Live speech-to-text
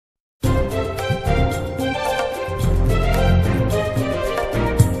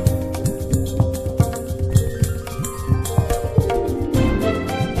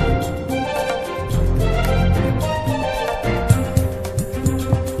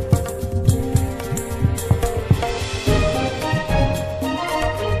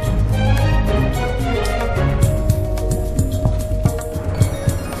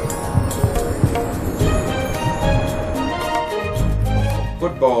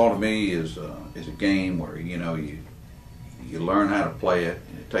Football to me is a game where you learn how to play it.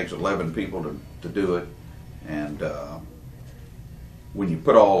 It takes 11 people to do it, and when you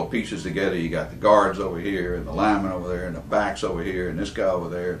put all the pieces together, you got the guards over here, and the linemen over there, and the backs over here, and this guy over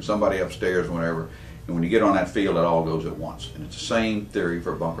there, and somebody upstairs, and whatever. And when you get on that field, it all goes at once. And it's the same theory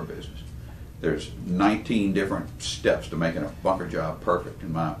for bunker business. There's 19 different steps to making a bunker job perfect,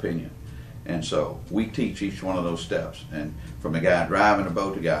 in my opinion. And so we teach each one of those steps. And from the guy driving the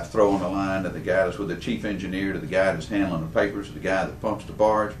boat, the guy throwing the line, to the guy that's with the chief engineer, to the guy that's handling the papers, to the guy that pumps the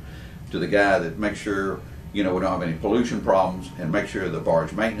barge, to the guy that makes sure we don't have any pollution problems, and make sure the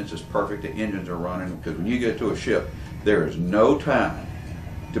barge maintenance is perfect, the engines are running. Because when you get to a ship, there is no time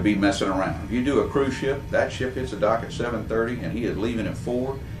to be messing around. If you do a cruise ship, that ship hits the dock at 7:30 and he is leaving at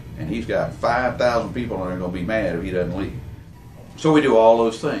 4, and he's got 5,000 people that are going to be mad if he doesn't leave. So we do all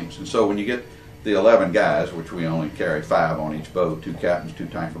those things. And so when you get the 11 guys, which we only carry 5 on each boat, 2 captains, 2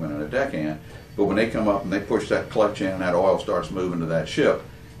 tankermen, and a deckhand, but when they come up and they push that clutch in and that oil starts moving to that ship,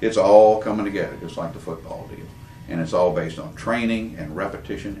 it's all coming together, just like the football deal. And it's all based on training and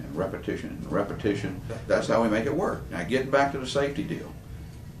repetition and repetition and repetition. That's how we make it work. Now getting back to the safety deal.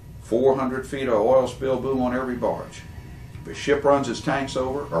 400 feet of oil spill boom on every barge. If a ship runs its tanks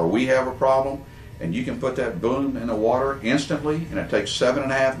over, or we have a problem, and you can put that boom in the water instantly, and it takes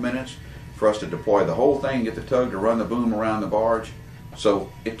 7.5 minutes for us to deploy the whole thing, get the tug to run the boom around the barge.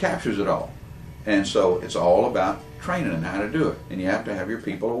 So it captures it all. And so it's all about training and how to do it. And you have to have your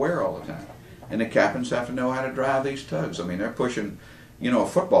people aware all the time. And the captains have to know how to drive these tugs. I mean, they're pushing, a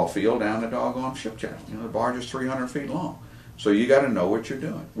football field down the doggone ship channel. The barge is 300 feet long. So you got to know what you're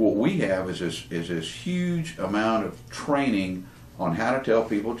doing. What we have is this huge amount of training on how to tell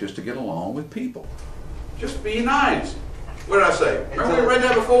people just to get along with people. Just be nice. What did I say? Remember we read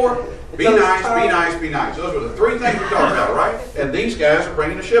that before? Be nice, be nice, be nice. Those were the 3 things we talked about, right? And these guys are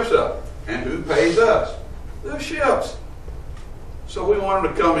bringing the ships up. And who pays us? The ships. So we want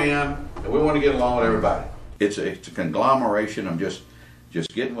them to come in, and we want to get along with everybody. It's a conglomeration of just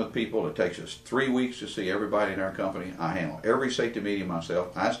getting with people. It takes us 3 weeks to see everybody in our company. I handle every safety meeting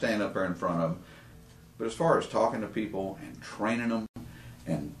myself. I stand up there in front of them. But as far as talking to people and training them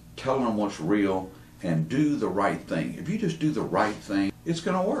and telling them what's real and do the right thing, if you just do the right thing, it's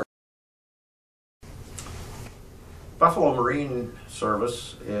going to work. Buffalo Marine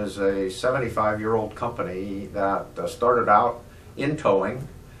Service is a 75-year-old company that started out in towing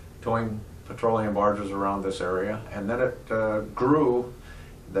petroleum barges around this area, and then it grew.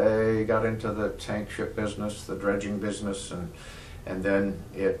 They got into the tank ship business, the dredging business, and then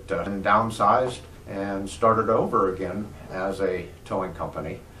it downsized and started over again as a towing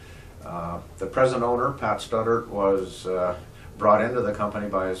company. The present owner, Pat Studdert, was brought into the company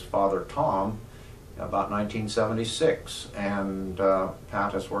by his father, Tom, about 1976, and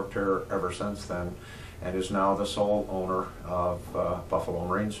Pat has worked here ever since then and is now the sole owner of Buffalo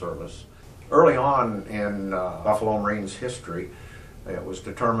Marine Service. Early on in Buffalo Marine's history, it was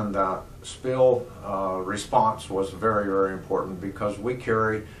determined that spill response was very, very important because we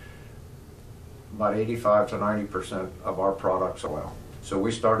carry about 85 to 90% of our products oil. So we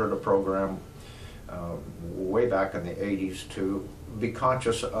started a program way back in the 80s to be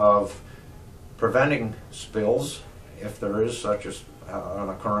conscious of preventing spills. If there is such an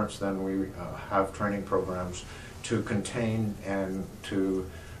occurrence, then we have training programs to contain and to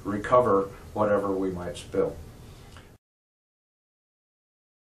recover whatever we might spill.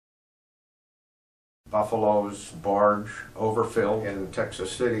 Buffalo's barge overfilled in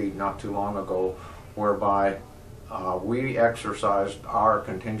Texas City not too long ago, whereby we exercised our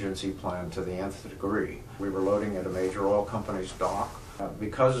contingency plan to the nth degree. We were loading at a major oil company's dock.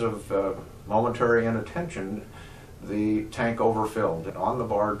 Because of momentary inattention, the tank overfilled on the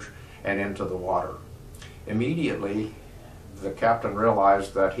barge and into the water. Immediately, the captain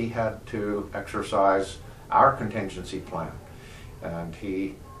realized that he had to exercise our contingency plan, and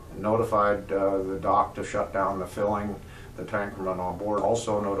he notified the dock to shut down the filling. The tankerman on board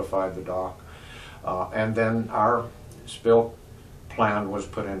also notified the dock, and then our spill plan was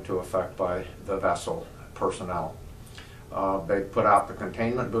put into effect by the vessel personnel. They put out the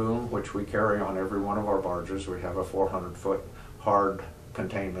containment boom, which we carry on every one of our barges. We have a 400-foot hard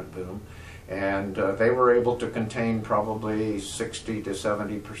containment boom, and they were able to contain probably 60 to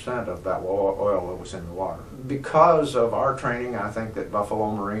 70% of that oil that was in the water. Because of our training, I think that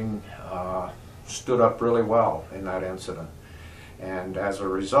Buffalo Marine stood up really well in that incident, and as a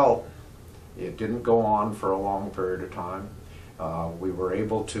result, it didn't go on for a long period of time. We were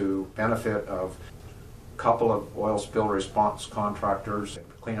able to benefit of couple of oil spill response contractors.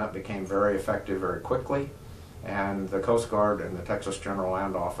 Cleanup became very effective very quickly, And the Coast Guard and the Texas General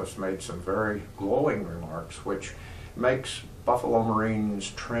Land Office made some very glowing remarks, which makes Buffalo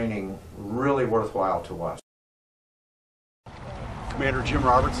Marines training really worthwhile to us. Commander Jim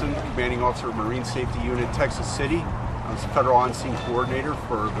Robertson, Commanding Officer of Marine Safety Unit, Texas City. I was the Federal On-Scene Coordinator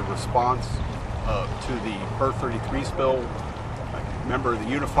for the response to the Berth 33 spill. I'm a member of the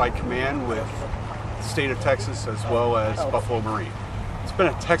Unified Command with the state of Texas as well as Buffalo Marine. It's been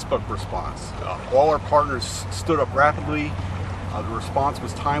a textbook response. All our partners stood up rapidly. The response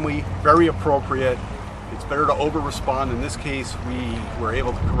was timely, very appropriate. It's better to over-respond. In this case, we were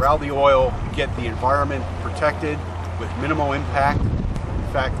able to corral the oil, get the environment protected with minimal impact.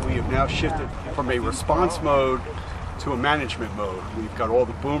 In fact, we have now shifted from a response mode to a management mode. We've got all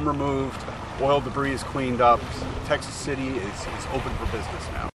the boom removed, oil debris is cleaned up. Texas City is open for business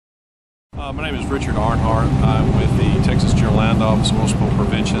now. My name is Richard Arnhart. I'm with the Texas General Land Office Oil Spill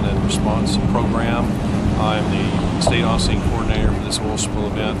Prevention and Response Program. I'm the State On-Scene Coordinator for this oil spill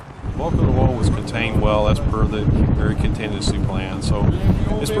event. The bulk of the oil was contained well as per the area contingency plan. So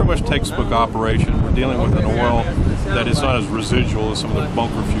it's pretty much textbook operation. We're dealing with an oil that is not as residual as some of the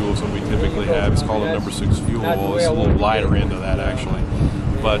bunker fuels that we typically have. It's called a number 6 fuel oil. It's a little lighter end of that actually.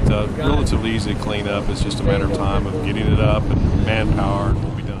 But relatively easy to clean up. It's just a matter of time of getting it up and manpower, and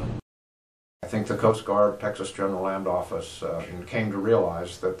we'll be done. I think the Coast Guard, Texas General Land Office came to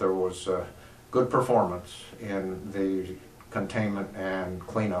realize that there was good performance in the containment and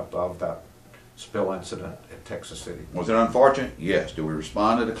cleanup of that spill incident at Texas City. Was it unfortunate? Yes. Did we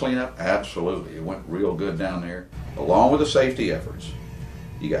respond to the cleanup? Absolutely. It went real good down there. Along with the safety efforts,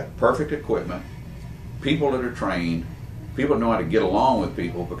 you got perfect equipment, people that are trained, people that know how to get along with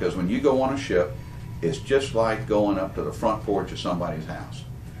people, because when you go on a ship, it's just like going up to the front porch of somebody's house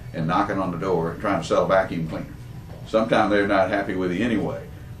and knocking on the door and trying to sell a vacuum cleaner. Sometimes they're not happy with you anyway,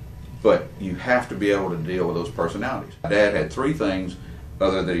 but you have to be able to deal with those personalities. My dad had 3 things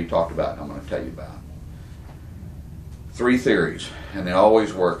other that he talked about, and I'm going to tell you about. 3 theories, and they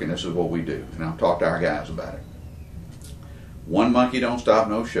always work, and this is what we do, and I'll talk to our guys about it. 1 monkey don't stop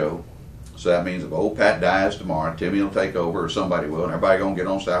no show. So that means if old Pat dies tomorrow, Timmy will take over, or somebody will, and everybody going to get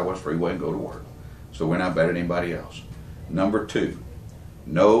on Southwest Freeway and go to work. So we're not better than anybody else. Number 2,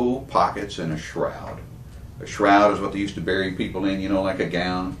 no pockets in a shroud. A shroud is what they used to bury people in, you know, like a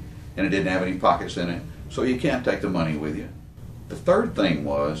gown, and it didn't have any pockets in it, so you can't take the money with you. The 3rd thing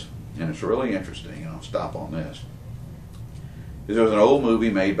was, and it's really interesting, and I'll stop on this, is there was an old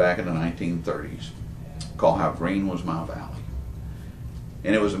movie made back in the 1930s called How Green Was My Valley.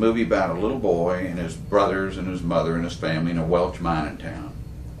 And it was a movie about a little boy and his brothers and his mother and his family in a Welch mining town,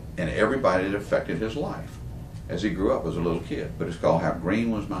 and everybody that affected his life as he grew up as a little kid. But it's called How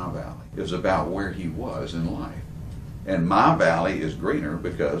Green Was My Valley. It was about where he was in life. And my valley is greener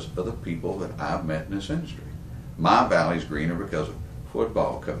because of the people that I've met in this industry. My valley is greener because of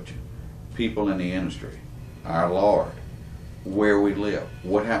football coaching, people in the industry, our Lord, where we live,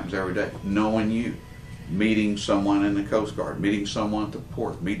 what happens every day, knowing you, meeting someone in the Coast Guard, meeting someone at the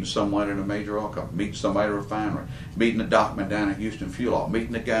port, meeting someone at a major oil company, meeting somebody at a refinery, meeting the dockman down at Houston Fuel Oil,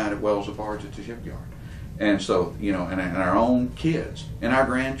 meeting the guy that welds the barge at the shipyard. And so, you know, and our own kids, and our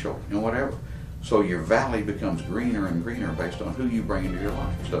grandchildren, and whatever. So your valley becomes greener and greener based on who you bring into your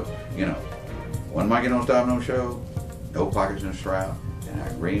life. So, you know, 1 monkey don't stop no show, no pockets in a shroud, and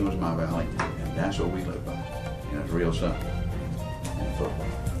how green was my valley, and that's what we live by. And it's real simple. And football.